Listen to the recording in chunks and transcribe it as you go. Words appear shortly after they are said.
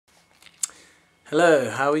Hello,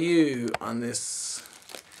 how are you on this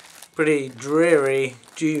pretty dreary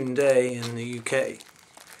June day in the UK?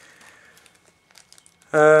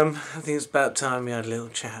 I think it's about time we had a little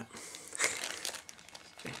chat.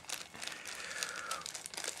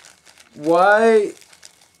 Why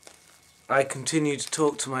I continue to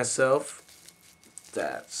talk to myself,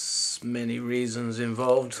 that's many reasons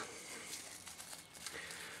involved.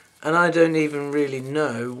 And I don't even really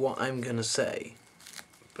know what I'm going to say,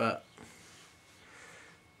 but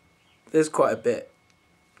there's quite a bit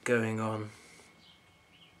going on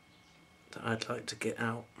that I'd like to get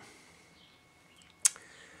out.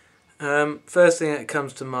 First thing that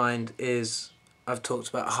comes to mind is I've talked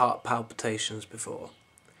about heart palpitations before.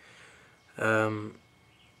 So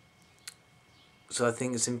I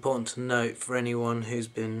think it's important to note for anyone who's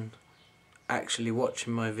been actually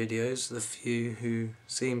watching my videos, the few who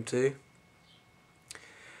seem to,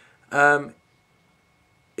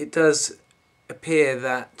 it does appear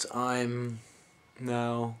that I'm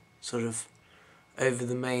now sort of over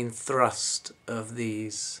the main thrust of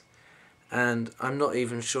these, and I'm not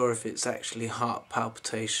even sure if it's actually heart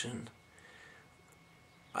palpitation.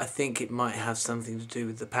 I think it might have something to do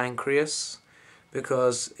with the pancreas,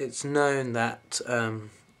 because it's known that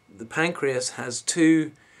the pancreas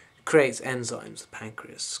creates enzymes. The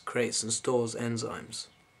pancreas creates and stores enzymes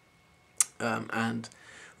and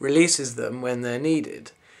releases them when they're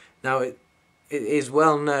needed. Now it is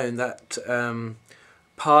well known that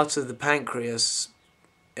part of the pancreas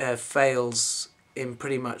fails in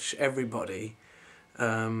pretty much everybody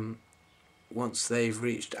once they've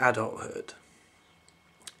reached adulthood,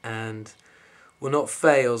 and well, not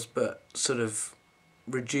fails, but sort of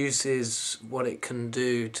reduces what it can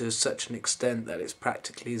do to such an extent that it's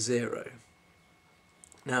practically zero.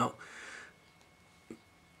 Now,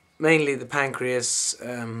 mainly the pancreas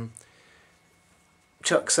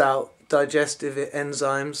chucks out digestive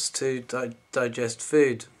enzymes to digest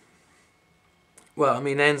food. Well, I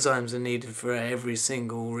mean, enzymes are needed for every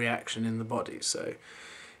single reaction in the body, so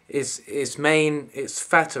its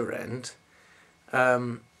fatter end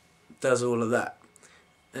does all of that,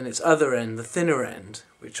 and its other end, the thinner end,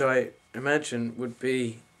 which I imagine would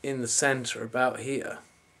be in the centre about here,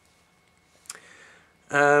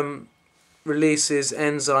 releases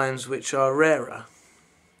enzymes which are rarer,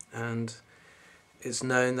 and it's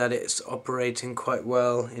known that it's operating quite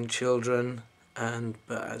well in children,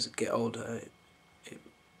 but as it gets older it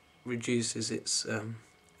reduces its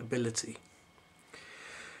ability.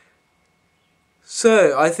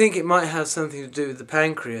 So I think it might have something to do with the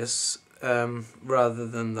pancreas rather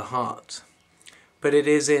than the heart, but it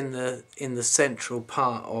is in the central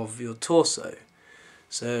part of your torso.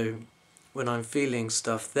 So when I'm feeling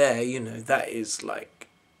stuff there, you know, that is like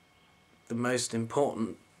the most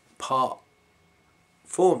important part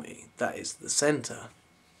for me. That is the centre.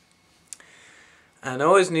 And I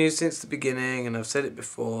always knew since the beginning, and I've said it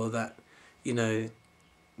before, that, you know,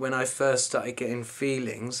 when I first started getting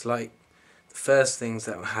feelings, like the first things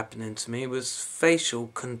that were happening to me was facial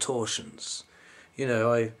contortions. You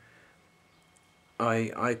know,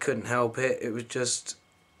 I couldn't help it. It was just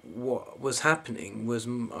what was happening was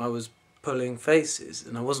I was pulling faces,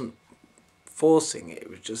 and I wasn't forcing it. It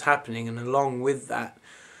was just happening, and along with that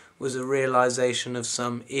was a realization of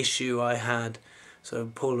some issue I had.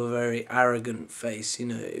 So pull a very arrogant face, you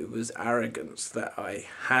know, it was arrogance that I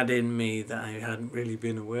had in me that I hadn't really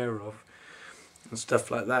been aware of, and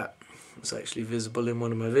stuff like that. It's actually visible in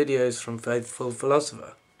one of my videos from Faithful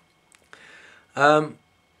Philosopher.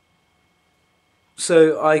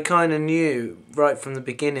 So I kind of knew right from the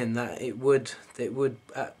beginning that it would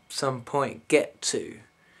at some point get to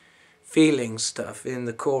feeling stuff in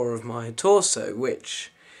the core of my torso,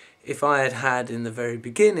 which if I had had in the very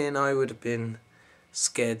beginning, I would have been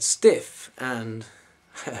scared stiff and,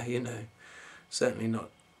 you know, certainly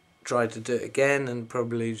not try to do it again, and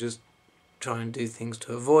probably just try and do things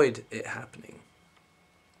to avoid it happening.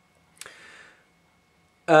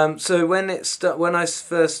 So when I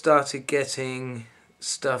first started getting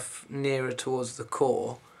stuff nearer towards the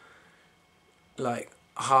core, like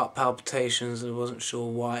heart palpitations, and I wasn't sure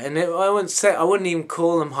why, and I wouldn't even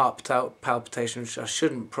call them heart palpitations, which I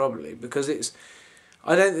shouldn't probably, because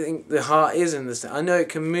I don't think the heart is in the center. I know it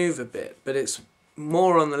can move a bit, but it's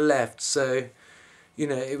more on the left, so, you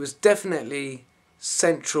know, it was definitely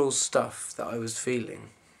central stuff that I was feeling.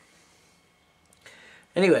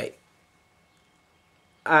 Anyway,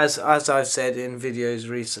 as I've said in videos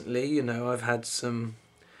recently, you know, I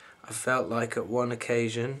felt like at one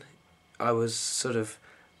occasion I was sort of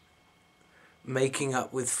making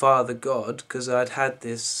up with Father God, because I'd had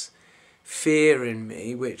this fear in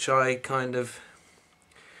me which I kind of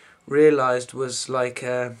realised was like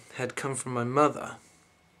had come from my mother.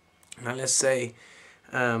 Now let's say,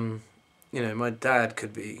 you know, my dad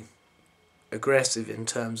could be aggressive in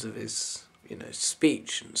terms of his, you know,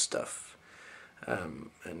 speech and stuff,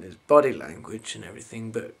 and his body language and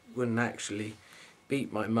everything, but wouldn't actually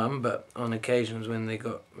beat my mum. But on occasions when they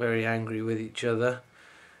got very angry with each other,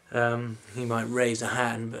 he might raise a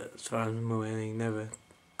hand, but as far as I'm aware, he never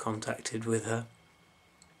contacted with her.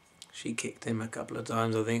 She kicked him a couple of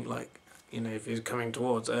times, I think, like, you know, if he was coming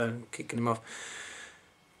towards her and kicking him off.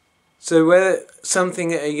 So whether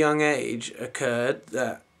something at a young age occurred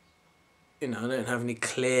that, you know, I don't have any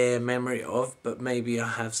clear memory of, but maybe I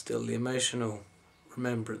have still the emotional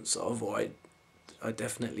remembrance of, or I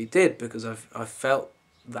definitely did, because I felt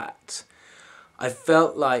that. I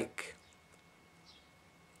felt like,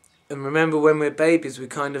 and remember when we're babies we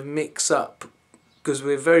kind of mix up, because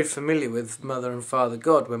we're very familiar with Mother and Father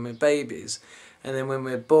God when we're babies, and then when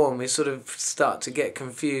we're born we sort of start to get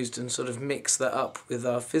confused and sort of mix that up with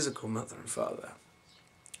our physical mother and father.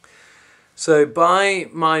 So by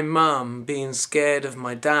my mum being scared of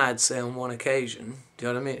my dad, say on one occasion, do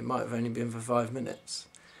you know what I mean? It might have only been for 5 minutes.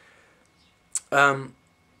 And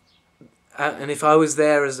if I was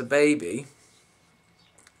there as a baby,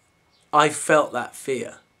 I felt that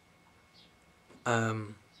fear.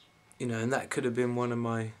 You know, and that could have been one of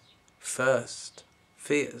my first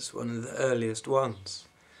fears, one of the earliest ones.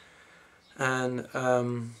 And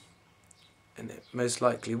it most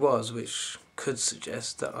likely was, which could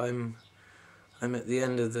suggest that I'm at the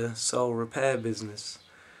end of the soul repair business.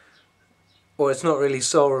 Or it's not really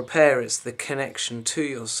soul repair, it's the connection to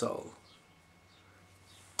your soul.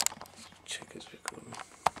 Check it's recording.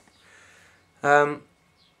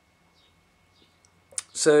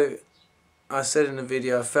 So I said in the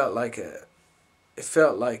video, I felt like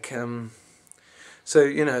so,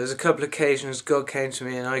 you know, there's a couple of occasions God came to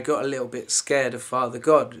me and I got a little bit scared of Father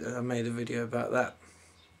God. I made a video about that.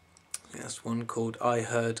 That's one called I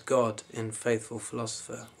Heard God in Faithful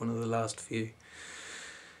Philosopher, one of the last few.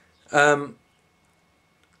 And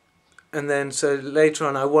then so later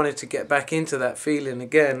on I wanted to get back into that feeling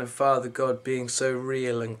again of Father God being so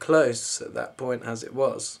real and close at that point as it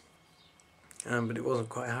was. But it wasn't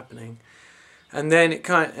quite happening. And then it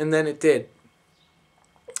did.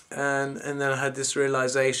 And then I had this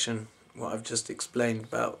realisation, what I've just explained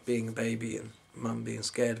about being a baby and Mum being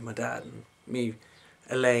scared of my dad, and me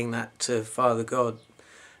allaying that to Father God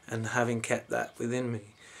and having kept that within me.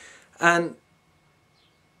 And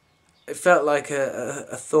it felt like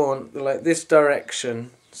a thorn, like this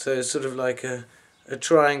direction, so sort of like a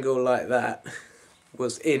triangle like that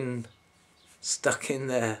was stuck in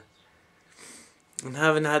there. And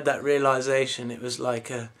having had that realisation, it was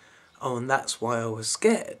like oh, and that's why I was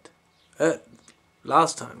scared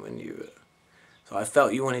last time when you were, so I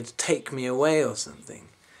felt you wanted to take me away or something.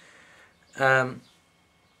 And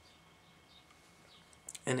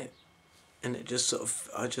it just sort of,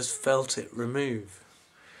 I just felt it remove.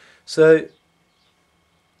 So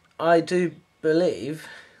I do believe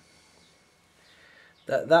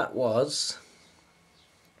that was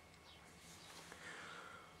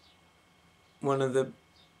one of the,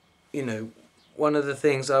 you know, one of the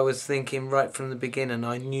things I was thinking right from the beginning.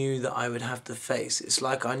 I knew that I would have to face. It's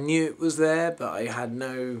like I knew it was there, but I had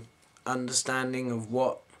no understanding of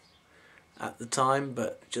what at the time,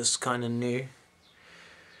 but just kind of knew.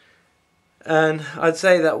 And I'd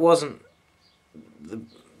say that wasn't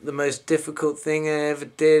the most difficult thing I ever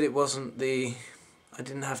did. It wasn't I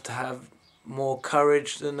didn't have to have more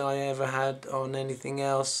courage than I ever had on anything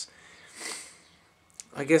else.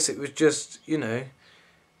 I guess it was just, you know,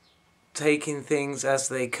 taking things as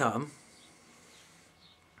they come.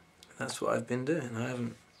 That's what I've been doing. I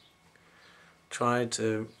haven't tried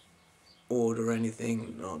to order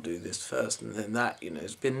anything, I'll do this first and then that, you know,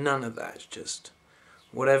 it's been none of that. It's just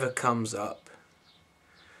whatever comes up,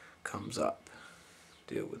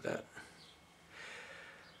 deal with that.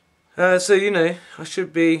 So, you know, I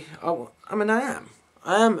should be, I mean I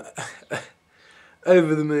am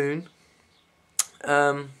over the moon.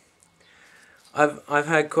 I've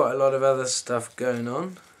had quite a lot of other stuff going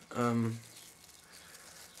on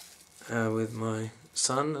with my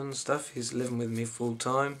son and stuff. He's living with me full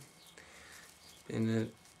time. Been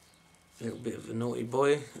a little bit of a naughty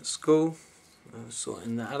boy at school.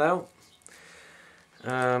 Sorting that out.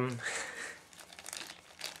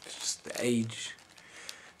 It's just the age.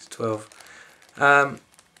 It's 12.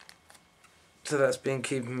 So that's been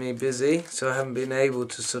keeping me busy. So I haven't been able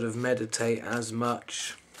to sort of meditate as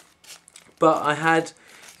much. But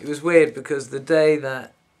it was weird because the day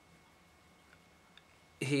that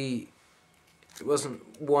he It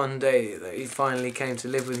wasn't one day that he finally came to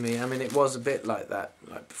live with me. I mean, it was a bit like that.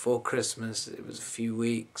 Like before Christmas, it was a few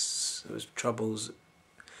weeks. There was troubles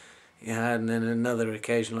he had, and then another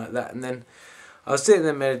occasion like that. And then I was sitting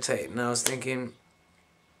there meditating, and I was thinking,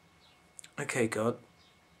 okay, God.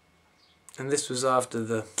 And this was after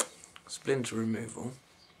the splinter removal,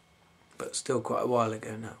 but still quite a while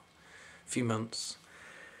ago now, a few months.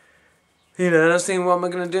 You know, and I was thinking, what am I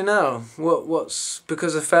going to do now? What's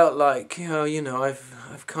because I felt like I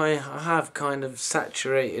have kind of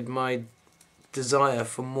saturated my desire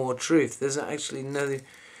for more truth. There's actually no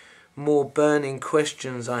more burning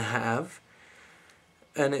questions I have,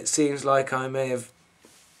 and it seems like I may have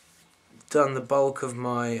done the bulk of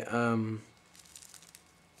my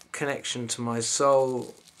connection to my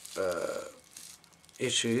soul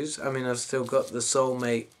issues. I mean, I've still got the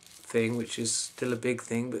soulmate thing, which is still a big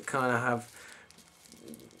thing, but I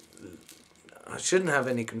shouldn't have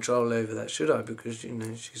any control over that, should I? Because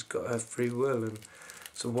she's got her free will, and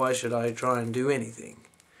so why should I try and do anything?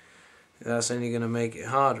 That's only going to make it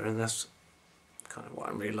harder, and that's kind of what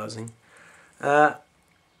I'm realizing.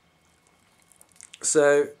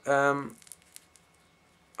 So I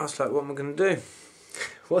was like, what am I going to do?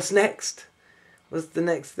 What's next? What's the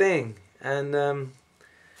next thing? And then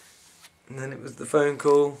it was the phone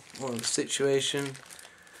call, or the situation.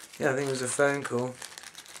 Yeah, I think it was a phone call.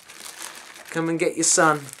 Come and get your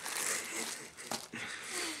son.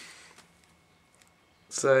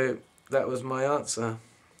 So that was my answer.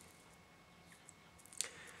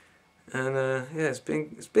 And yeah, it's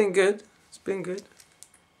been good. It's been good.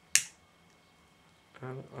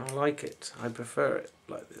 I like it. I prefer it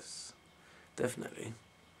like this. Definitely.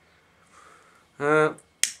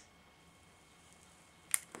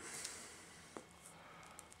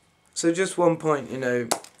 So just one point,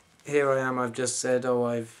 here I am. I've just said,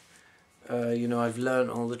 I've learned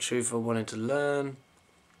all the truth I wanted to learn.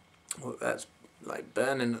 Well, that's like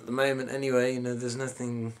burning at the moment anyway. There's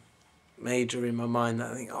nothing major in my mind that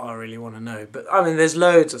I think, I really want to know. But I mean, there's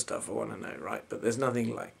loads of stuff I want to know, right? But there's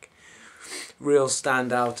nothing like real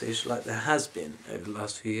standout-ish like there has been over the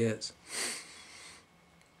last few years.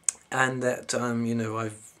 And that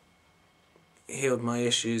I've healed my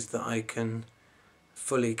issues, that I can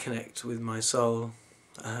fully connect with my soul.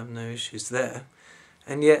 I have no issues there.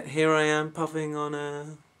 And yet here I am puffing on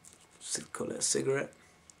call it a cigarette.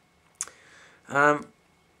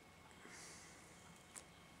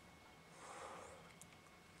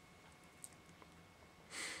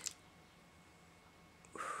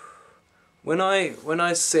 When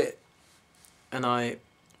I sit and I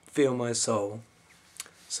feel my soul,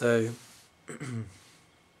 so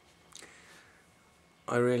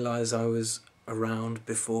I realise I was around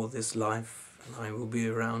before this life, and I will be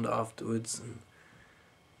around afterwards, and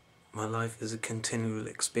my life is a continual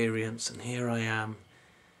experience, and here I am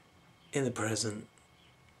in the present,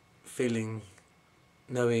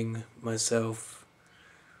 knowing myself.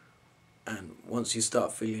 And once you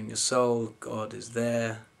start feeling your soul, God is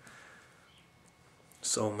there,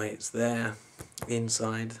 soulmate's there,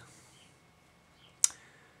 inside.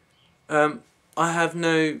 I have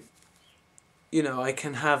no, I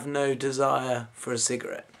can have no desire for a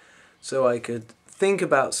cigarette. So I could think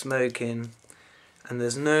about smoking, and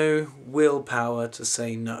there's no willpower to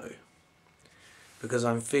say no, because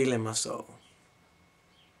I'm feeling my soul.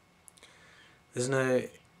 There's no,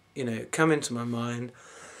 come into my mind,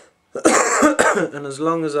 and as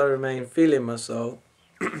long as I remain feeling my soul,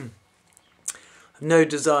 I have no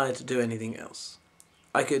desire to do anything else.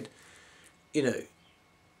 I could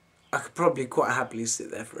probably quite happily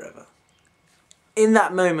sit there forever. In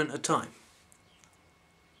that moment of time.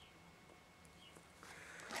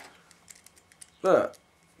 But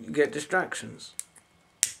you get distractions.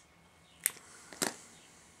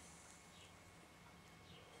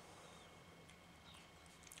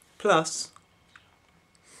 Plus,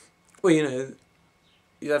 well, you'd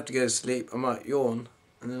have to go to sleep. I might yawn,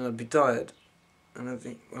 and then I'd be tired. And I'd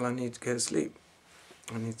think, well, I need to go to sleep.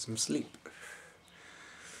 I need some sleep.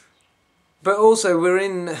 But also, we're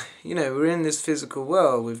in this physical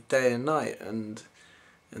world with day and night, and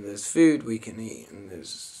there's food we can eat, and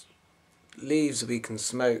there's leaves we can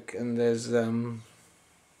smoke, and there's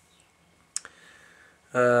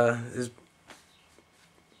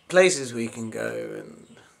places we can go,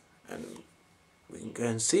 and we can go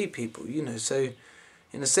and see people. So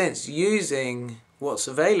in a sense, using what's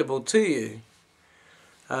available to you.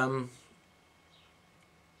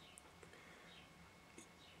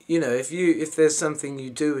 If there's something you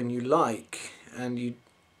do and you like, and you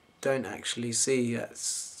don't actually see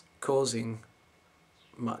that's causing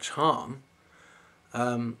much harm,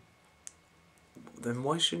 then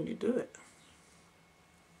why shouldn't you do it?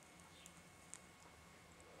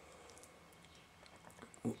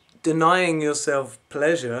 denying yourself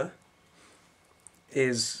pleasure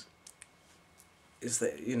is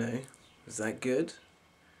that, is that good?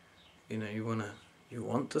 You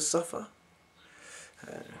want to suffer?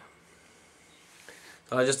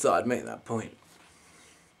 So I just thought I'd make that point.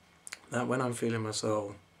 That when I'm feeling my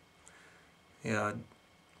soul,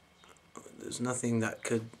 there's nothing that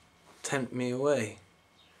could tempt me away.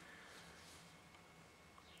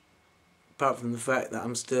 Apart from the fact that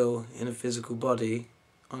I'm still in a physical body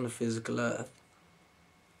on a physical earth.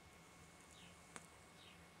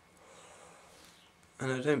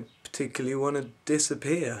 And I don't particularly want to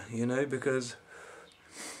disappear, because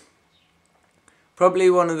probably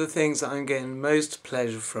one of the things that I'm getting most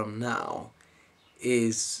pleasure from now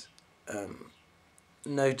is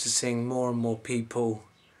noticing more and more people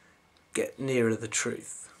get nearer the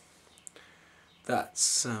truth.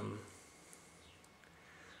 That's what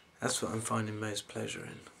I'm finding most pleasure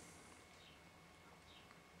in.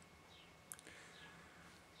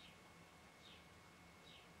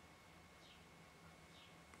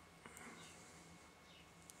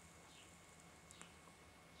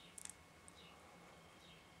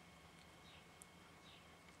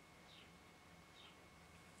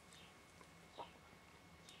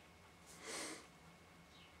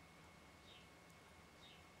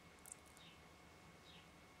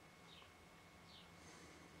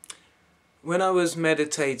 When I was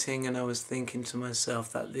meditating and I was thinking to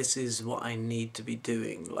myself that this is what I need to be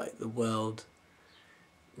doing, like the world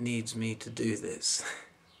needs me to do this,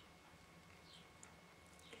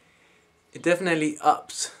 it definitely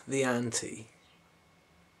upped the ante.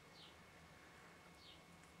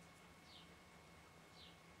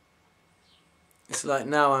 It's like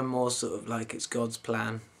now I'm more sort of like it's God's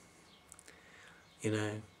plan.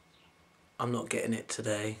 I'm not getting it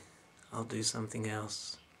today, I'll do something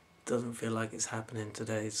else. Doesn't feel like it's happening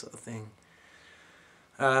today, sort of thing.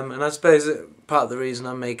 And I suppose that part of the reason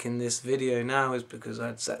I'm making this video now is because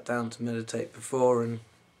I'd sat down to meditate before, and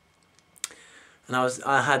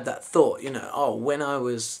I had that thought, when I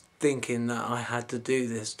was thinking that I had to do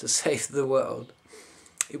this to save the world,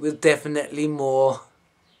 it was definitely more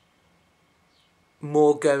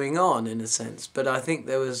going on in a sense. But I think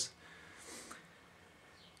there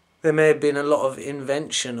may have been a lot of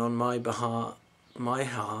invention on my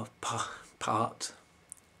part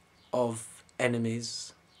of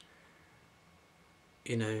enemies.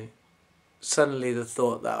 Suddenly the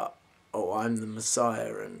thought that, I'm the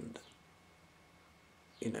Messiah, and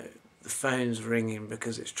the phone's ringing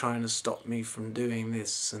because it's trying to stop me from doing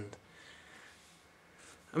this. And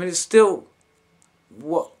I mean, it's still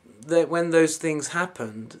when those things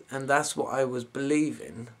happened, and that's what I was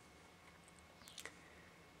believing,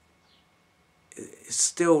 it's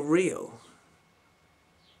still real.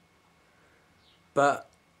 But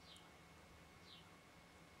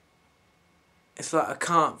it's like I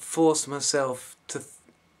can't force myself to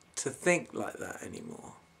think like that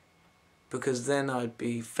anymore, because then I'd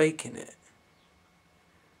be faking it,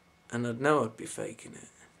 and I'd know I'd be faking it.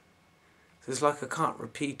 So it's like I can't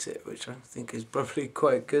repeat it, which I think is probably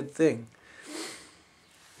quite a good thing.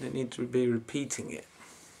 I don't need to be repeating it.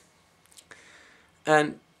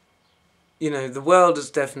 And the world has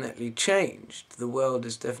definitely changed. The world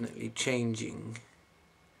is definitely changing.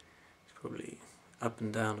 It's probably up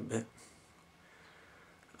and down a bit.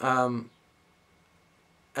 And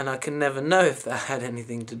I can never know if that had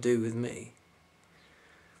anything to do with me.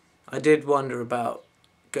 I did wonder about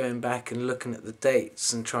going back and looking at the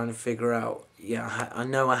dates and trying to figure out, I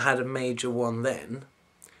know I had a major one then.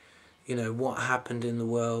 What happened in the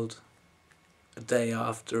world a day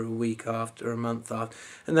after, a week after, a month after.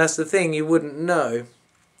 And that's the thing, you wouldn't know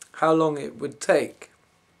how long it would take.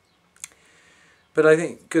 But I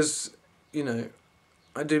think, because, I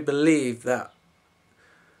do believe that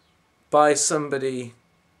by somebody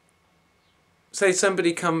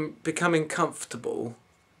becoming comfortable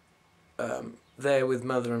there with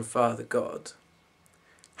Mother and Father God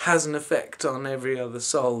has an effect on every other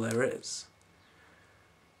soul there is.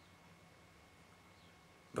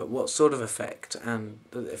 But what sort of effect, and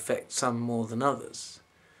does it affect some more than others?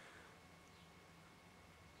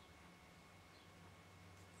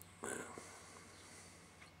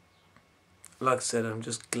 Like I said, I'm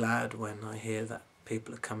just glad when I hear that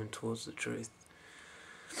people are coming towards the truth.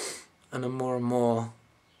 And I'm more and more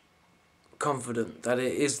confident that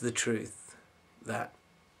it is the truth that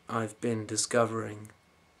I've been discovering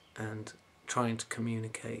and trying to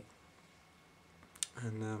communicate.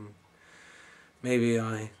 And maybe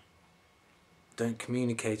I don't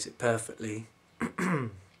communicate it perfectly, but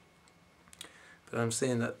I'm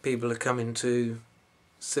seeing that people are coming to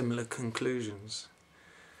similar conclusions.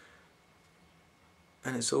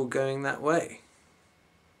 And it's all going that way.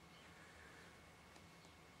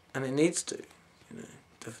 And it needs to,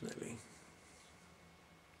 definitely.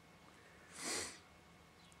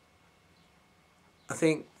 I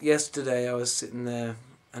think yesterday I was sitting there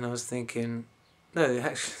and I was thinking, no,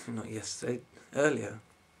 actually not yesterday, earlier.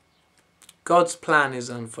 God's plan is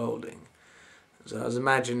unfolding. So I was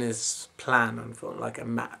imagining this plan unfolding, like a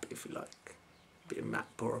map, if you like. Be a map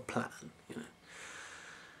or a plan,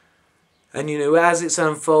 And as it's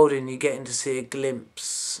unfolding, you're getting to see a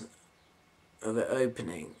glimpse of it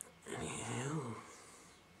opening.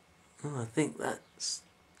 And I think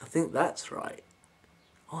that's right.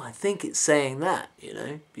 Oh, I think it's saying that,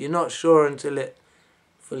 You're not sure until it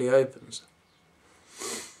fully opens.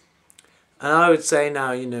 And I would say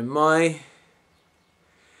now,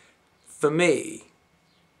 for me,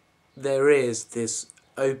 there is this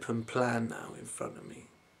open plan now in front of me.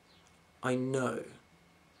 I know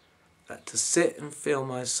that to sit and feel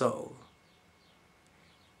my soul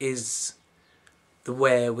is the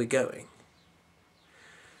where we're going.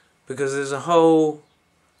 Because there's a whole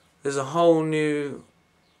new,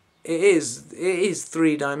 it is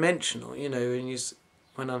three-dimensional, and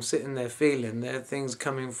when I'm sitting there feeling, there are things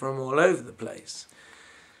coming from all over the place.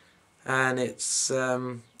 And it's,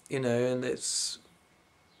 and it's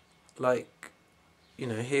like,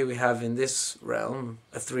 here we have in this realm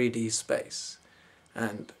a 3D space.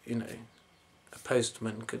 And, a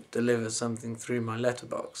postman could deliver something through my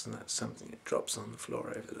letterbox, and that's something that drops on the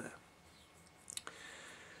floor over there.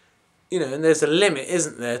 And there's a limit,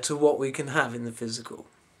 isn't there, to what we can have in the physical.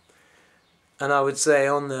 And I would say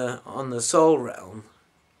on the soul realm,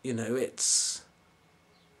 it's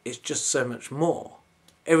just so much more.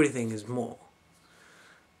 Everything is more.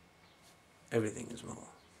 Everything is more.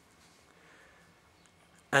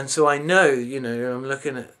 And so I know, I'm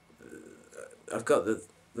looking at, I've got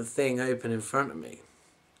the thing open in front of me,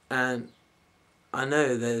 and I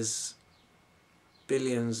know there's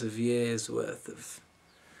billions of years worth of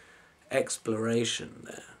exploration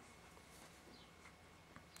there.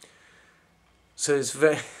 So it's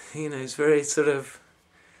very, it's very sort of,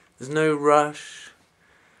 there's no rush.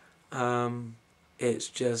 It's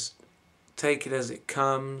just take it as it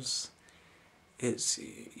comes. It's,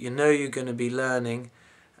 you're going to be learning.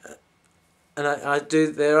 And I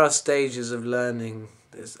do, there are stages of learning.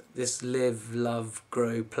 There's this live, love,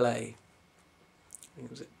 grow, play. I think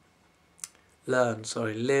was it?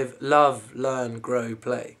 Live, love, learn, grow,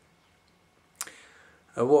 play.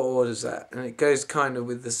 What order is that? And it goes kind of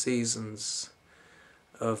with the seasons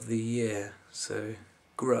of the year. So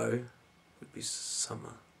grow would be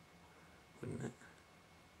summer, wouldn't it?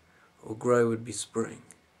 Or grow would be spring.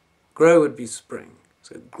 Grow would be spring.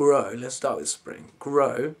 So grow, let's start with spring.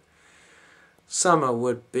 Grow. Summer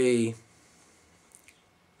would be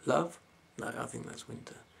love? No, I think that's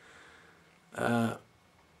winter.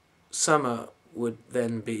 Summer would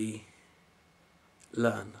then be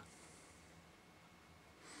learn.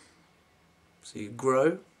 So you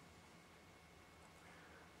grow,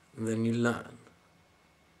 and then you learn.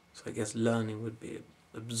 So I guess learning would be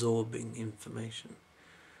absorbing information.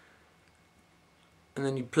 And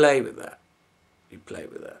then you play with that. You play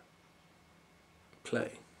with that.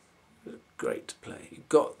 Play. Great to play. You've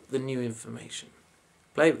got the new information.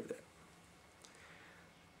 Play with it.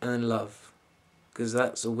 And then love. Because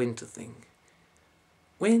that's a winter thing.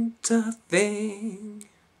 Winter thing.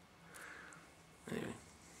 Anyway.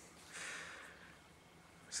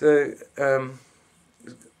 So,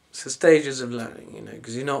 stages of learning,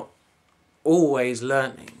 because you're not always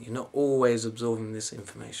learning. You're not always absorbing this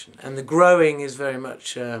information. And the growing is very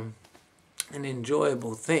much an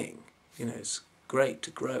enjoyable thing. It's great to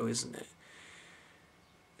grow, isn't it?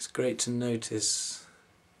 It's great to notice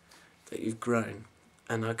that you've grown,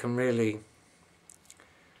 and I can really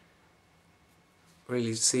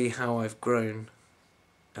see how I've grown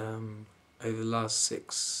over the last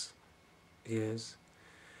 6 years.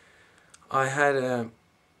 I had a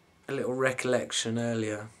little recollection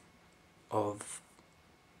earlier of,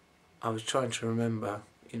 I was trying to remember,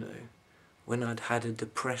 when I'd had a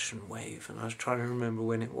depression wave, and I was trying to remember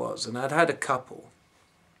when it was, and I'd had a couple.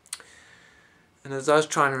 And as I was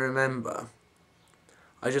trying to remember,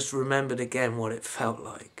 I just remembered again what it felt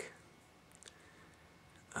like.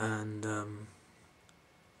 And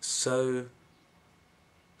so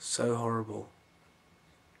horrible.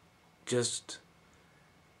 Just,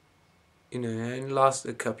 it only lasted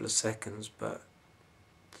a couple of seconds, but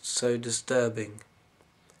so disturbing.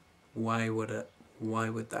 Why would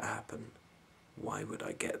that happen? Why would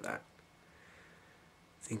I get that?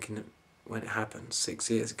 Thinking when it happened 6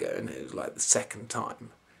 years ago, and it was like the second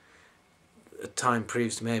time. time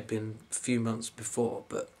previous, may have been a few months before,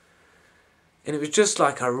 and it was just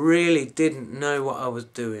like I really didn't know what I was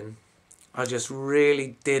doing. I just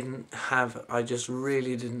really didn't know,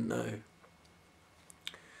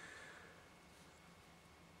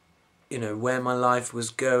 where my life was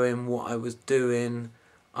going, what I was doing.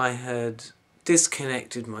 I had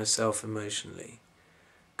disconnected myself emotionally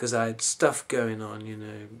because I had stuff going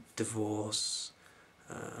on, divorce,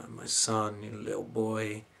 my son, little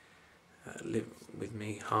boy, lived with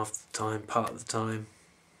me half the time, part of the time.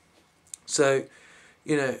 So,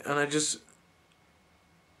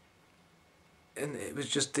 and it was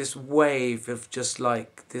just this wave of just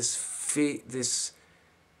like this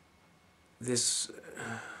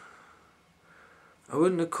I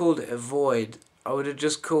wouldn't have called it a void. I would have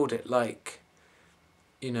just called it like,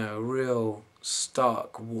 a real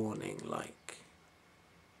stark warning, like,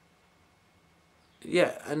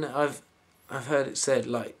 yeah. And I've heard it said,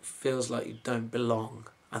 like, feels like you don't belong.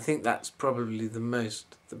 I think that's probably the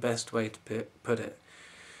best way to put it.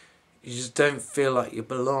 You just don't feel like you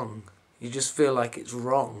belong. You just feel like it's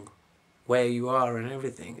wrong where you are and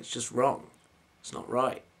everything. It's just wrong. It's not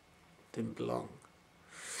right. Didn't belong.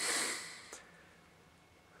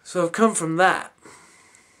 So I've come from that.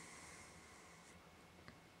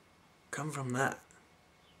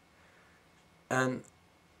 And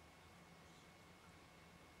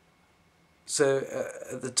so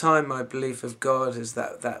at the time, my belief of God is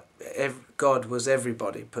that God was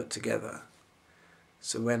everybody put together.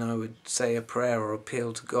 So when I would say a prayer or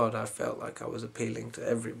appeal to God, I felt like I was appealing to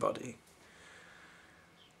everybody.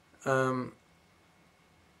 And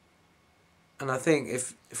I think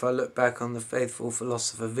if I look back on the Faithful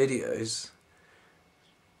Philosopher videos,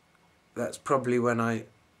 that's probably when I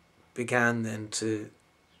began then to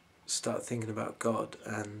start thinking about God.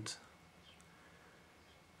 And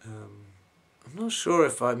I'm not sure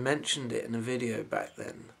if I mentioned it in a video back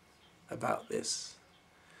then about this.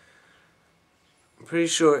 I'm pretty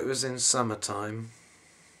sure it was in summertime,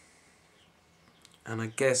 and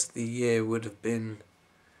I guess the year would have been,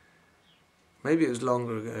 maybe it was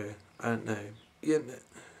longer ago, I don't know,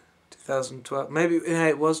 2012, maybe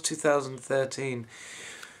it was 2013,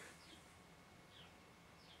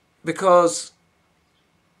 because,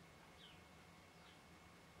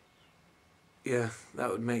 yeah,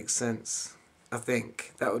 that would make sense. I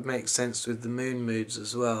think that would make sense with the moon moods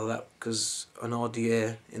as well, that because an odd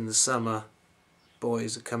year in the summer,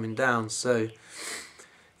 boys are coming down. So,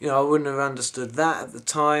 I wouldn't have understood that at the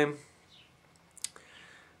time.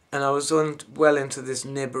 And I was well into this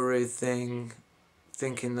Nibiru thing,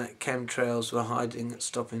 thinking that chemtrails were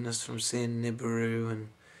stopping us from seeing Nibiru,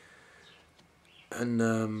 and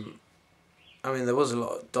I mean, there was a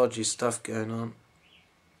lot of dodgy stuff going on,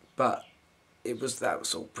 but that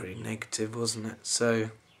was all pretty negative, wasn't it?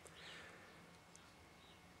 So,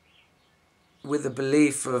 with the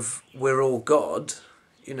belief of we're all God,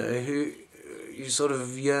 who you sort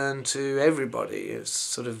of yearn to everybody. It's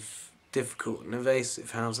sort of difficult and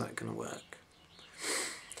evasive. How's that going to work?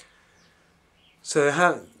 So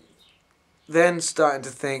then starting to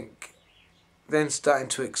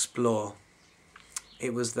explore.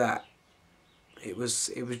 It was that. It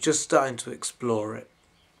was just starting to explore it.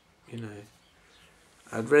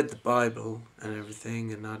 I'd read the Bible and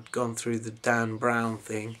everything, and I'd gone through the Dan Brown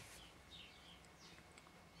thing.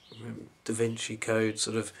 Da Vinci Code,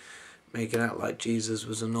 sort of making out like Jesus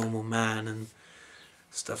was a normal man and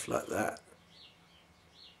stuff like that.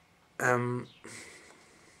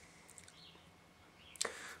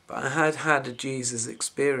 But I had a Jesus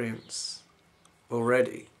experience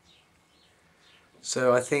already.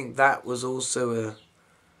 So I think that was also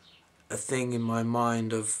a thing in my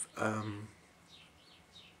mind of,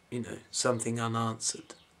 something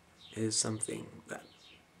unanswered is something that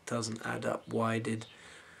doesn't add up. Why did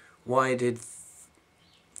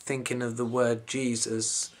thinking of the word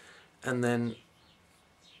Jesus and then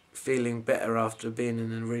feeling better after being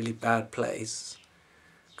in a really bad place,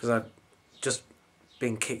 because I'd just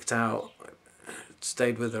been kicked out,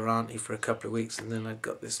 stayed with her auntie for a couple of weeks, and then I'd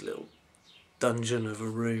got this little dungeon of a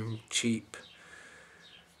room, cheap,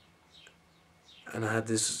 and I had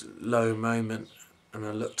this low moment, and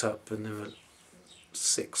I looked up and there were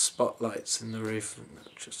 6 spotlights in the roof, and I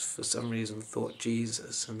just for some reason thought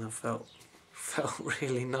Jesus, and I felt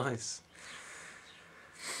really nice.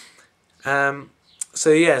 So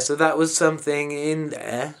that was something in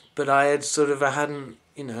there, but I hadn't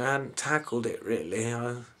tackled it really.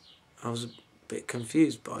 I was a bit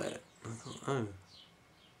confused by it. I thought, oh,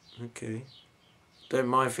 okay, don't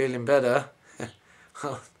mind feeling better.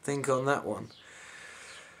 I'll think on that one.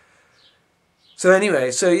 So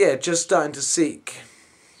anyway, just starting to seek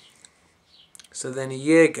So then a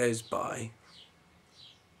year goes by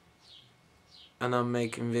and I'm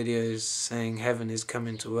making videos saying heaven is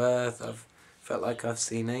coming to earth. I've felt like I've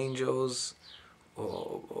seen angels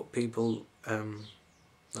or people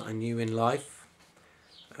that I knew in life,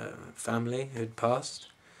 family who'd passed,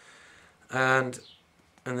 and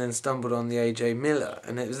then stumbled on the A.J. Miller,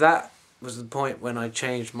 and that was the point when I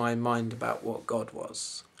changed my mind about what God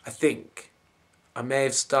was. I think I may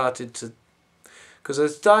have started to, because I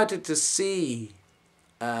started to see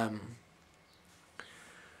a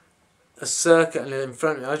circle in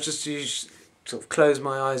front of me. I just used sort of close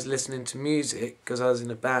my eyes listening to music because I was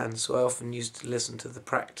in a band, so I often used to listen to the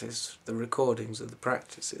recordings of the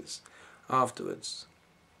practices afterwards.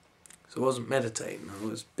 So I wasn't meditating, I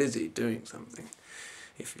was busy doing something,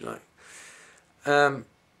 if you like. And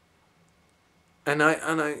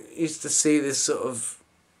I used to see this sort of,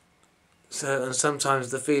 and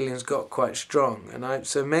sometimes the feelings got quite strong, and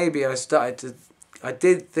so maybe I started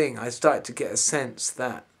to get a sense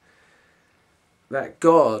that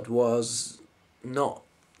God was not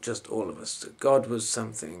just all of us, that God was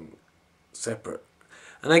something separate.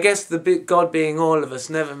 And I guess the God being all of us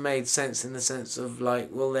never made sense in the sense of like,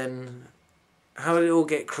 well then, how did it all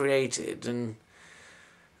get created? And,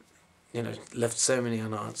 left so many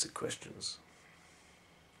unanswered questions.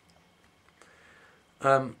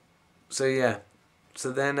 So yeah,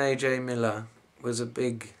 so then A.J. Miller was a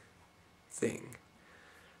big thing.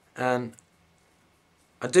 And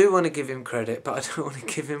I do want to give him credit, but I don't want to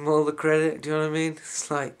give him all the credit, do you know what I mean? It's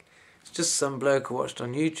just some bloke I watched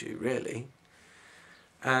on YouTube, really.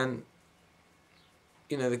 And,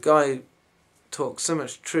 the guy talks so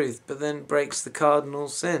much truth, but then breaks the cardinal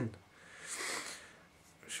sin.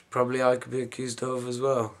 Which probably I could be accused of as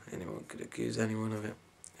well. Anyone could accuse anyone of it.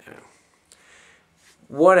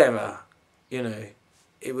 Whatever,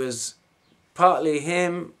 it was partly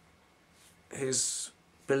him, his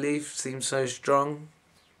belief seemed so strong.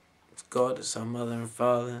 It's God, it's our mother and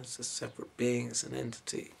father, it's a separate being, it's an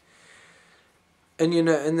entity. And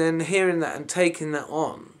and then hearing that and taking that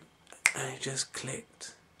on, and it just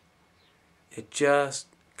clicked. It just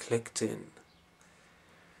clicked in.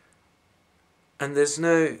 And there's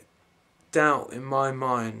no doubt in my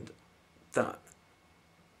mind that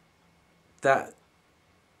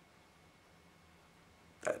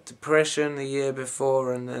depression the year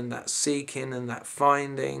before, and then that seeking and that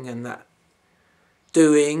finding and that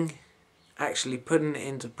doing, actually putting it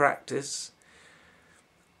into practice,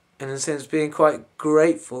 and in a sense being quite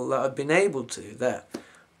grateful that I've been able to, that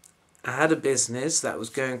I had a business that was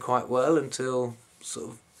going quite well until sort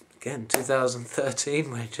of, again,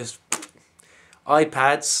 2013, where just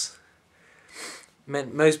iPads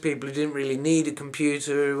meant most people who didn't really need a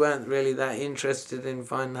computer, who weren't really that interested in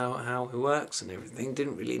finding out how it works and everything,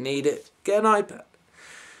 didn't really need it, get an iPad.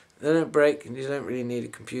 They don't break, and you don't really need a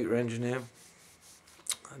computer engineer.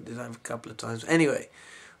 I did have a couple of times. Anyway,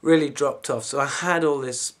 really dropped off. So I had all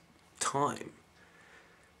this time.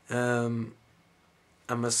 And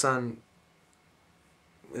my son,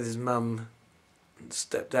 with his mum and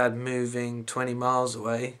stepdad moving 20 miles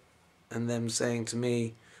away, and them saying to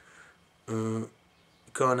me, you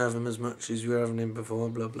can't have him as much as you were having him before,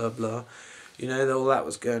 blah, blah, blah. All that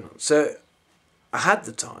was going on. So I had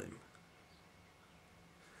the time.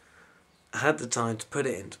 I had the time to put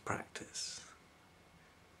it into practice.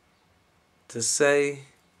 To say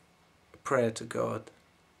a prayer to God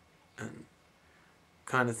and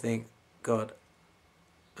kind of think, God,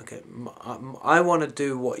 okay, I want to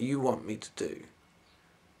do what you want me to do.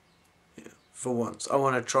 For once, I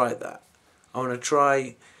want to try that. I want to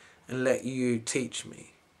try and let you teach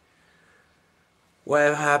me.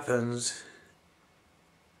 Whatever happens,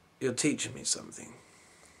 you're teaching me something.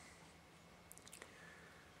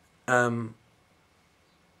 And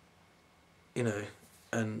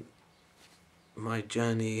my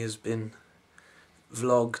journey has been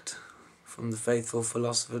vlogged from the Faithful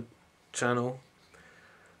Philosopher channel.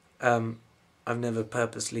 I've never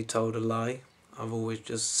purposely told a lie. I've always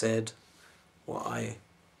just said what I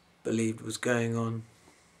believed was going on.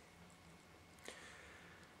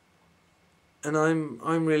 And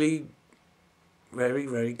I'm really very,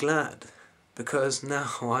 very glad, because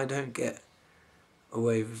now I don't get a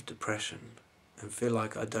wave of depression and feel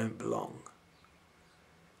like I don't belong.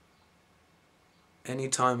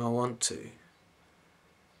 Anytime I want to,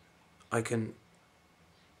 I can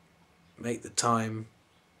make the time,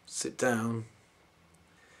 sit down.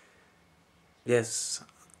 Yes,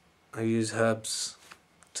 I use herbs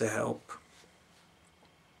to help.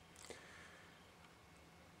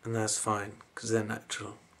 And that's fine, because they're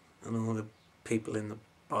natural. And all the people in the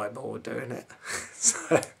Bible were doing it.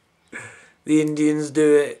 So the Indians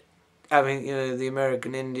do it, I mean, you know, the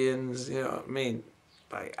American Indians, you know what I mean?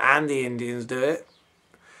 Like, and the Indians do it.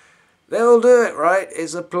 They all do it, right?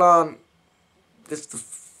 It's a plant. It's the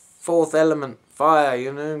fourth element, fire,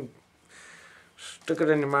 you know. Stick it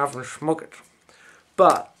in your mouth and smoke it.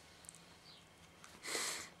 But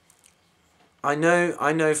I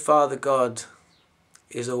know Father God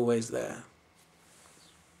is always there.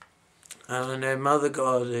 And I know Mother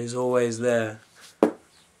God is always there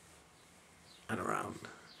and around.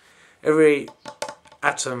 Every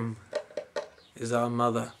atom is our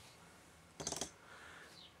mother.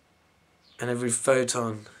 And every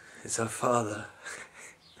photon is our father.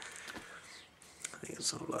 I think it's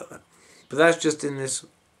something like that. But that's just in this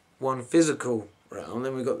one physical realm.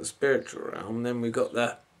 Then we've got the spiritual realm. Then we've got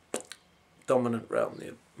that dominant realm,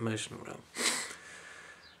 the emotional realm.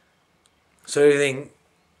 So everything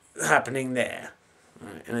happening there,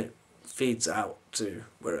 right, and it feeds out to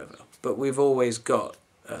wherever. But we've always got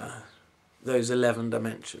those 11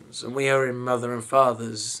 dimensions, and we are in Mother and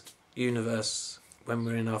Father's universe when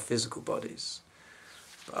we're in our physical bodies.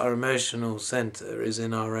 But our emotional centre is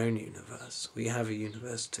in our own universe. We have a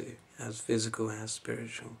universe too. It has physical, it has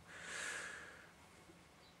spiritual.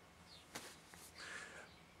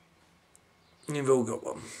 You've all got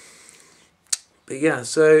one. But yeah,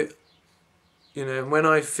 so, you know, when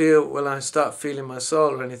I start feeling my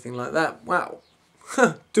soul or anything like that, wow,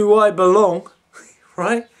 do I belong?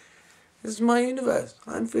 Right? This is my universe.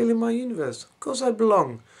 I'm feeling my universe. Of course I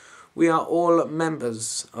belong. We are all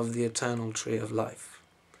members of the eternal tree of life.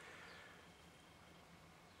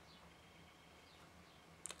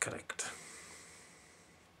 Correct.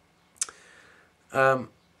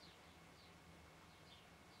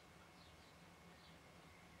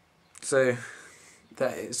 So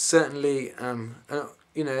that is certainly,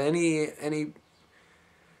 you know, any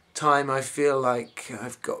time I feel like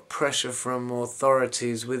I've got pressure from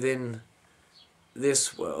authorities within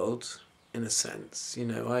this world, in a sense, you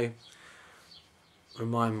know, I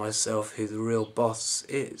remind myself who the real boss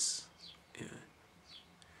is. You know,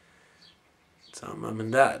 it's our mum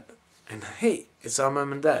and dad, and hey, it's our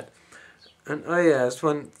mum and dad. And oh yeah, that's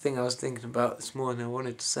one thing I was thinking about this morning. I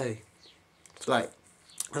wanted to say, it's like,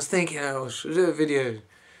 I was thinking, I should do a video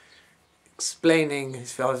explaining,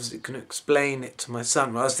 if I was going to explain it to my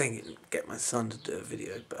son. Well, I was thinking, get my son to do a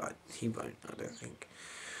video, but he won't, I don't think.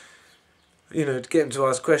 You know, to get him to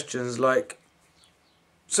ask questions like,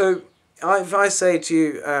 so if I say to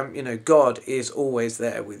you, you know, God is always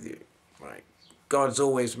there with you, right? God's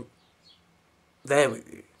always there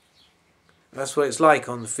with you. That's what it's like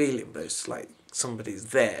on the feeling, but it's like somebody's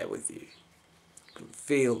there with you. You can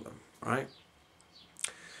feel them, right?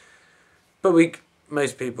 But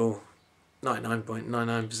most people,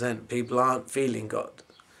 99.99% of people aren't feeling God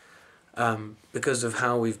because of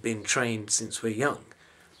how we've been trained since we're young.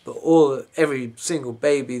 But every single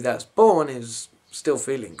baby that's born is still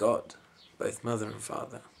feeling God, both mother and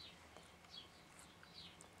father.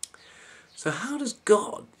 So how does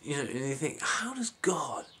God, you know, and you think, how does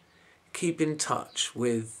God keep in touch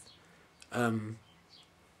with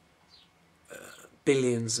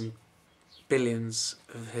billions and billions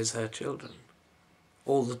of her children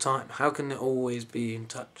all the time? How can it always be in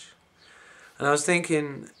touch? And I was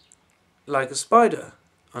thinking, like a spider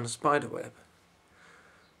on a spider web.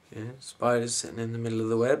 Yeah, spider's sitting in the middle of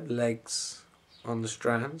the web, legs on the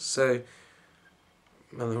strands. So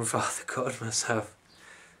Mother and Father God must have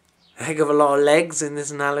a heck of a lot of legs in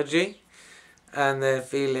this analogy, and they're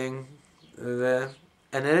feeling there.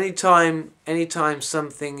 And anytime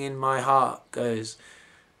something in my heart goes,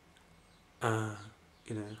 you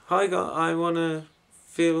know, hi God, I want to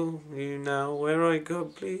feel you now. Where I go,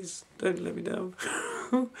 please don't let me down.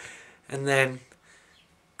 And then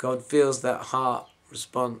God feels that heart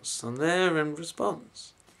response on there and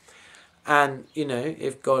responds. And, you know,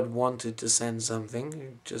 if God wanted to send something,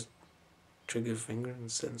 he'd just trigger a finger and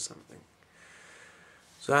send something.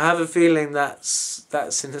 So I have a feeling that's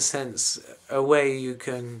in a sense a way you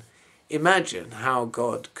can imagine how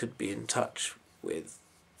God could be in touch with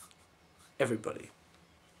everybody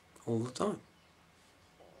all the time.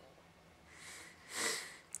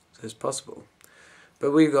 So it's possible.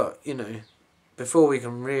 But we've got, you know, before we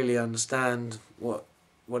can really understand what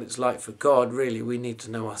it's like for God, really, we need to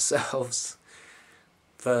know ourselves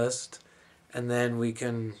first, and then we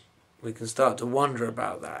can start to wonder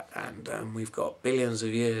about that, and we've got billions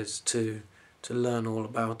of years to learn all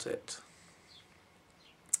about it.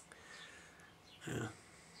 Yeah.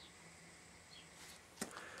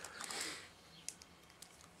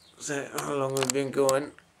 So how long have we been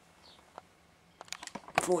going?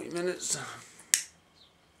 40 minutes.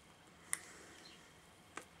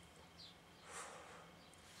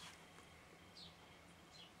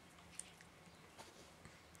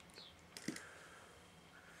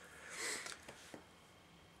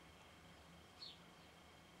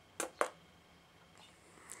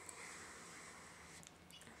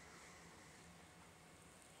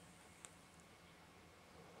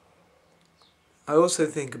 I also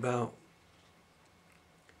think about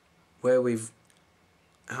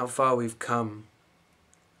how far we've come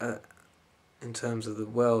in terms of the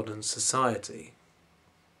world and society.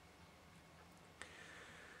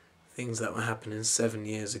 Things that were happening 7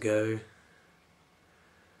 years ago,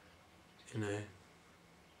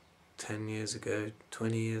 10 years ago,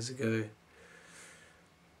 20 years ago,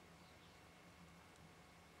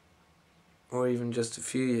 or even just a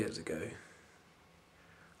few years ago.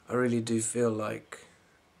 I really do feel like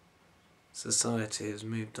society has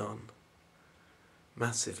moved on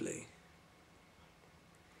massively.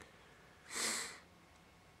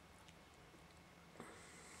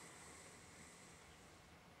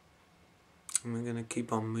 And we're going to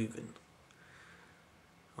keep on moving,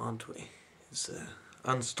 aren't we? It's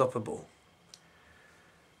unstoppable.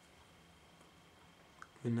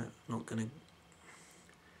 We're not going to...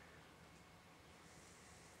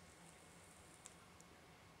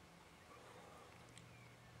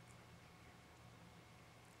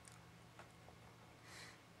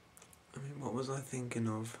 what was I thinking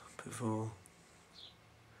of before?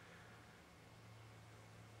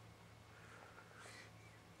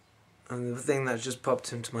 And the thing that just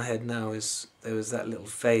popped into my head now is there was that little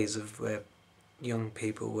phase of where young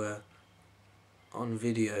people were on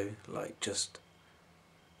video, like just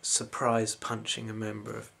surprise punching a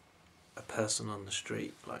member of a person on the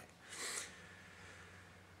street, like,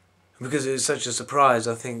 because it was such a surprise.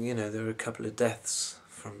 I think there were a couple of deaths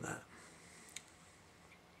from that,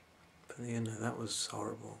 but that was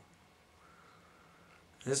horrible.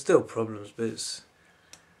 There's still problems, but it's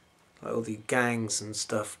like all the gangs and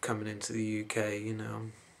stuff coming into the UK.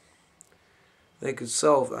 They could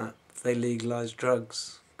solve that if they legalised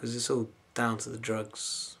drugs, because it's all down to the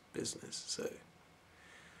drugs business. So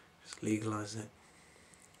just legalise it,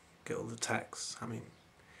 get all the tax.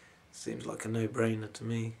 Seems like a no-brainer to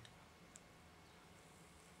me.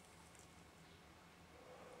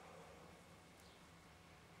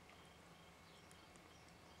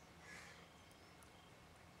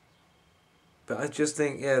 But I just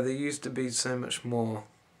think, there used to be so much more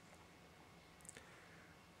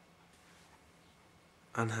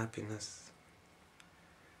unhappiness.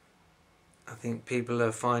 I think people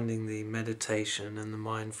are finding the meditation and the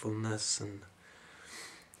mindfulness, and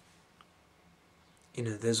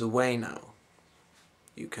there's a way now.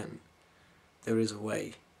 There is a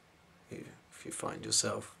way. If you find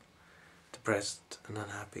yourself depressed and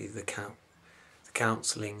unhappy, the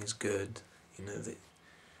counselling is good.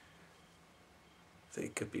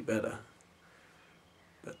 It could be better,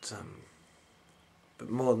 but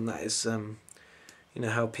more than that is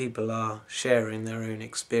how people are sharing their own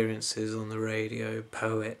experiences on the radio,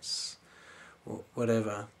 poets, or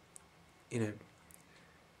whatever.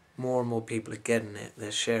 More and more people are getting it. They're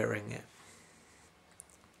sharing it.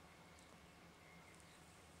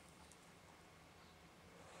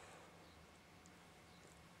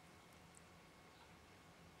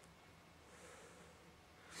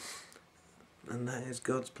 And that is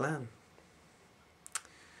God's plan.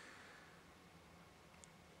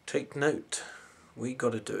 Take note. We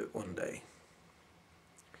got to do it one day.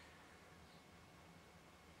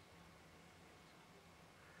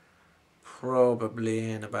 Probably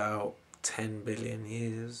in about 10 billion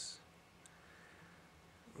years,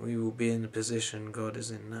 we will be in the position God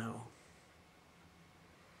is in now.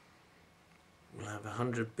 We'll have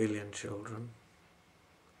 100 billion children.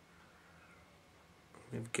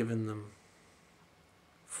 We've given them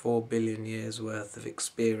 4 billion years worth of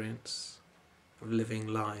experience of living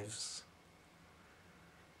lives.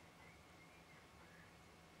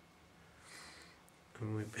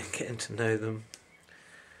 And we've been getting to know them.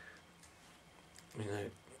 We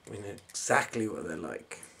know exactly what they're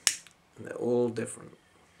like. And they're all different.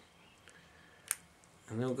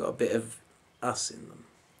 And they've all got a bit of us in them.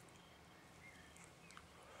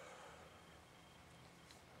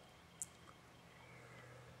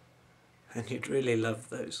 And you'd really love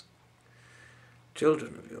those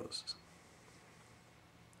children of yours.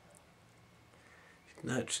 You've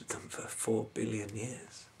nurtured them for 4 billion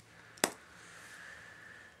years.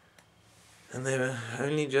 And they were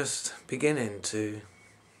only just beginning to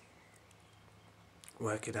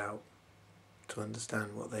work it out, to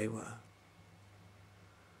understand what they were,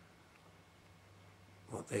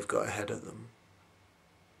 what they've got ahead of them.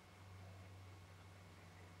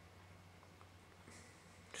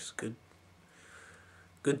 Just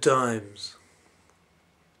good times.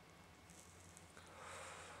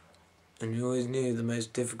 And you always knew the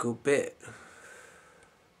most difficult bit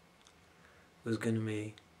was going to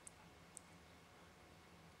be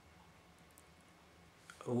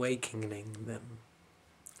awakening them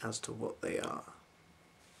as to what they are.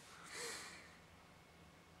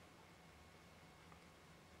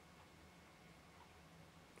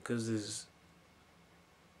 because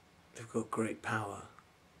they've got great power.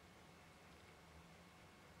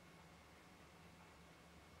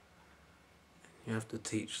 You have to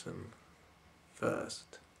teach them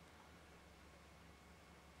first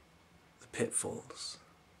the pitfalls.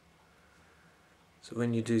 So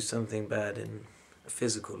when you do something bad in a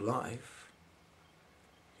physical life,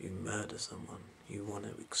 you murder someone, you want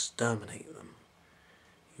to exterminate them,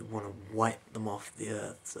 you want to wipe them off the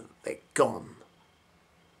earth so that they're gone.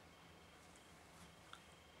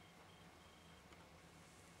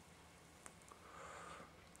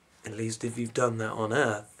 At least if you've done that on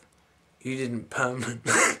earth, you didn't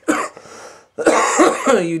permanently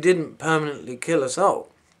kill a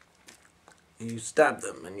soul. You stabbed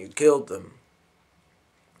them and you killed them,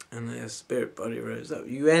 and their spirit body rose up.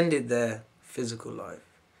 You ended their physical life.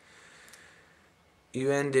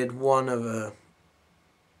 You ended one of a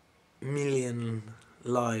million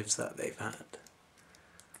lives that they've had.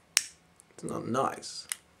 It's not nice,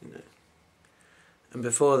 you know. And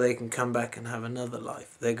before they can come back and have another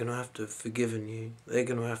life, they're going to have to have forgiven you. They're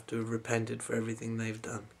going to have to have repented for everything they've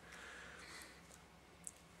done.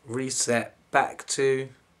 Reset, back to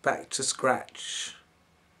scratch.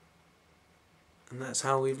 And that's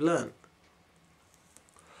how we've learnt.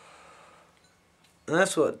 And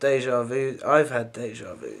that's what deja vu... I've had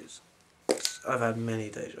deja vus. I've had many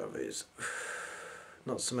deja vus.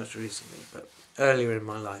 Not so much recently, but earlier in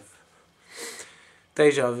my life.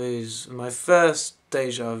 Deja vus. My first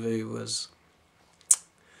deja vu was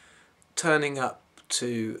turning up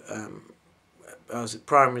to... I was at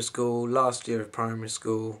primary school, last year of primary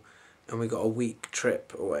school, and we got a week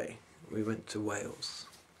trip away. We went to Wales,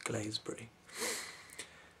 Glaisbury.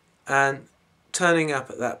 And turning up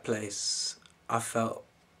at that place, I felt,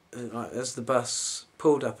 as the bus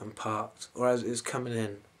pulled up and parked, or as it was coming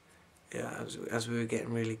in, yeah, as we were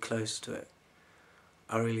getting really close to it,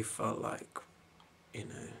 I really felt like, you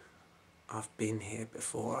know, I've been here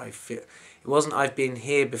before. It wasn't I've been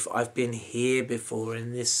here before, I've been here before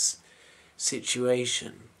in this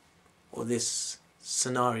situation, or this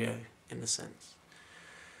scenario, in a sense.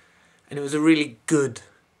 And it was a really good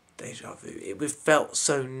deja vu. It felt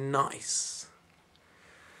so nice.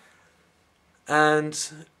 And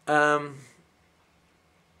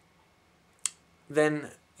then,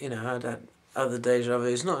 you know, I'd had other deja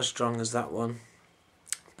vus, not as strong as that one.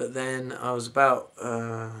 But then I was about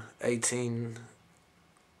 18,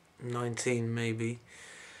 19 maybe.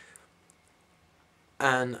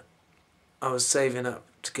 And I was saving up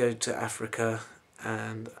to go to Africa,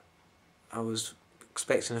 and I was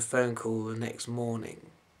expecting a phone call the next morning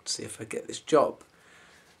to see if I get this job.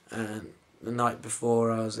 And the night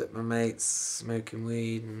before, I was at my mate's smoking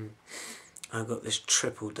weed, and I got this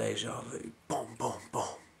triple deja vu. Boom, boom,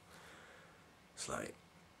 boom. It's like,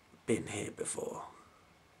 been here before.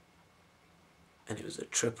 And it was a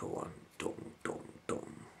triple one. Dum, dum,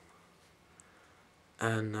 dum.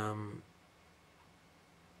 And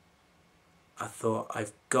I thought,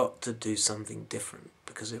 I've got to do something different,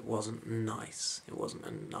 because it wasn't nice. It wasn't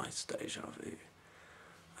a nice deja vu.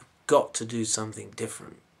 I've got to do something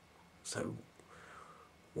different. So,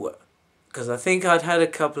 because I think I'd had a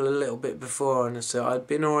couple a little bit before, and so I'd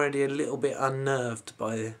been already a little bit unnerved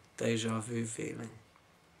by the deja vu feeling.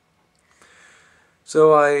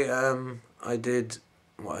 So I did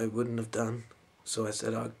what I wouldn't have done. So I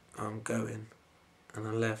said, I'm going, and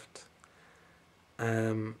I left.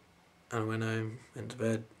 And I went home, went to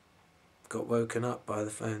bed, got woken up by the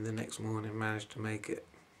phone the next morning, managed to make it.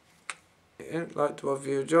 Yeah, like to offer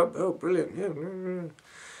you a job? Oh, brilliant, yeah.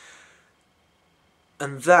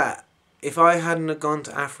 And that, if I hadn't have gone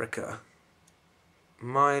to Africa,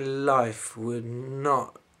 my life would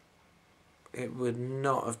not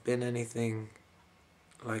have been anything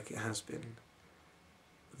like it has been.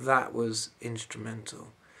 That was instrumental.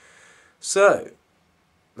 So,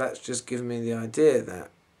 that's just given me the idea that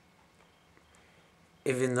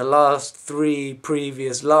if in the last 3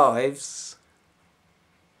 previous lives,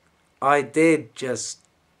 I did just,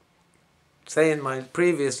 say in my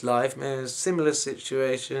previous life, maybe a similar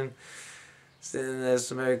situation, sitting there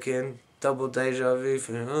smoking, double deja vu,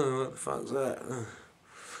 thinking, oh, what the fuck's that? Oh.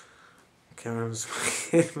 Karen's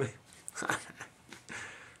smoking me.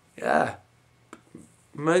 Yeah,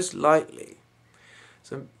 most likely.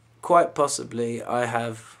 So quite possibly I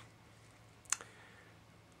have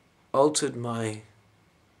altered my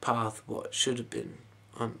path, what should have been,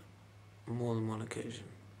 on more than one occasion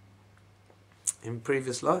in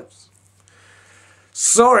previous lives.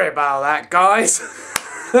 Sorry about that, guys.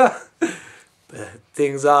 But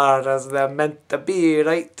things are as they're meant to be,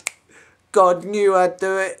 right? God knew I'd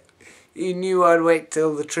do it. He knew I'd wait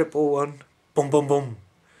till the triple one. Boom, boom, boom.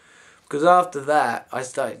 Because after that, I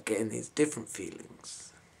started getting these different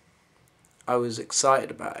feelings. I was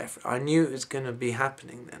excited about everything. I knew it was going to be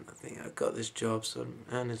happening then. I think I got this job, so I'm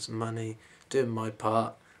earning some money, doing my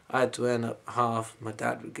part. I had to earn up half. My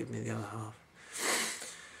dad would give me the other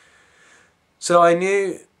half. So I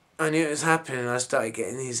knew it was happening. I started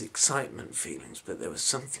getting these excitement feelings, but there was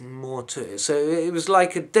something more to it. So it was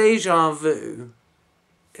like a deja vu.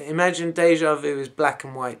 Imagine deja vu is black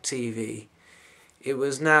and white TV. It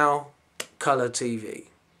was now colour TV.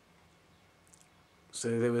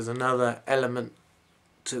 So there was another element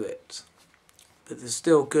to it. But there's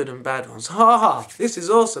still good and bad ones. Ha! This is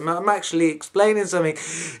awesome. I'm actually explaining something,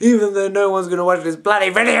 even though no one's going to watch this bloody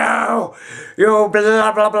video. You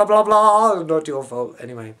blah blah blah blah blah. Not your fault.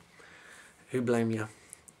 Anyway, who blame you?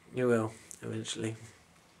 You will eventually.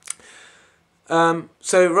 So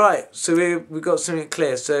we got something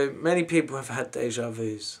clear. So many people have had deja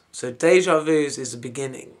vus. So deja vus is the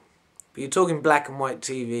beginning. But you're talking black and white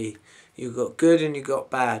TV. You've got good and you've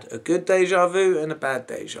got bad. A good deja vu and a bad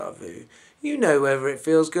deja vu. You know whether it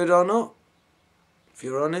feels good or not, if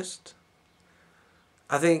you're honest.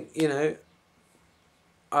 I think,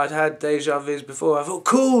 I'd had deja vus before. I thought,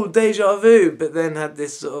 cool, deja vu. But then had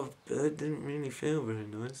this sort of, it didn't really feel very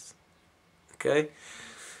nice. Okay?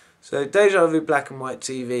 So deja vu, black and white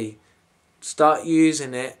TV. Start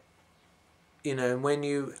using it, when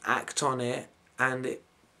you act on it and it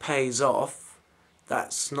pays off.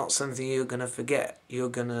 That's not something you're going to forget. You're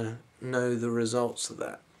going to know the results of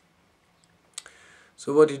that.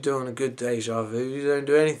 So what do you do on a good deja vu? You don't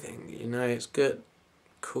do anything. It's good.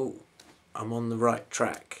 Cool. I'm on the right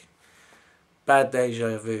track. Bad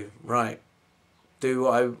deja vu. Right. Do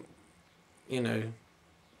what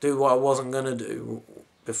I wasn't going to do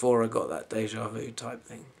before I got that deja vu type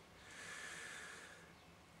thing.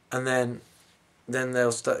 And then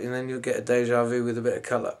they'll start, and then you'll get a deja vu with a bit of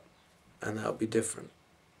colour. And that'll be different.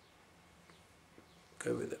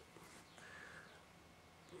 Go with it.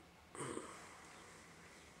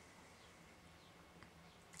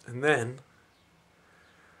 And then,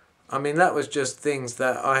 that was just things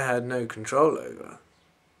that I had no control over.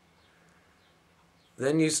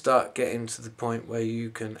 Then you start getting to the point where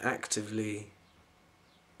you can actively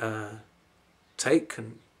take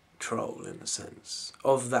control, in a sense,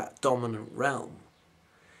 of that dominant realm.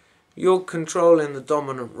 You're controlling the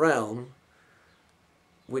dominant realm,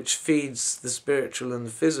 which feeds the spiritual and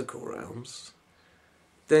the physical realms,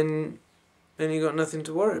 then you got nothing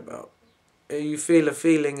to worry about. You feel a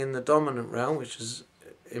feeling in the dominant realm, which is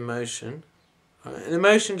emotion. And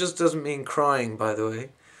emotion just doesn't mean crying, by the way.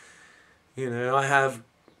 I have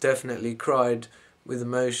definitely cried with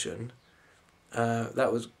emotion.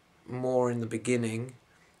 That was more in the beginning.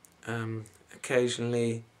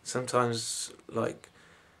 Occasionally, sometimes,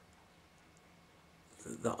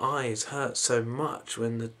 the eyes hurt so much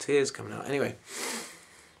when the tears come out. Anyway,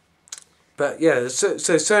 but yeah,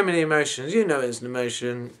 there's so many emotions. It's an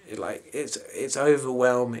emotion. It's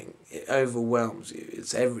overwhelming. It overwhelms you.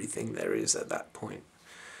 It's everything there is at that point.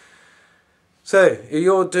 So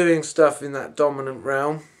you're doing stuff in that dominant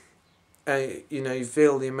realm. You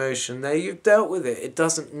feel the emotion there. You've dealt with it. It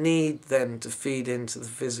doesn't need then to feed into the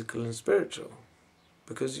physical and spiritual,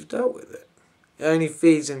 because you've dealt with it. It only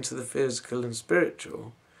feeds into the physical and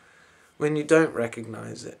spiritual when you don't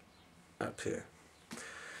recognise it up here.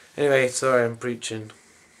 Anyway, sorry I'm preaching.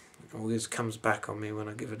 It always comes back on me when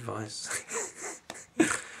I give advice.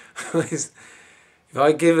 If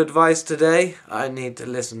I give advice today, I need to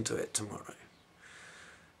listen to it tomorrow.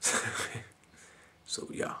 So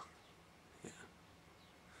yeah.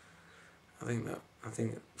 I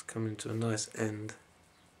think it's coming to a nice end.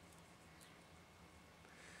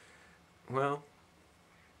 Well,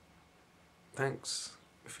 thanks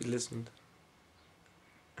if you listened,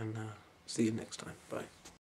 and see you next time. Bye.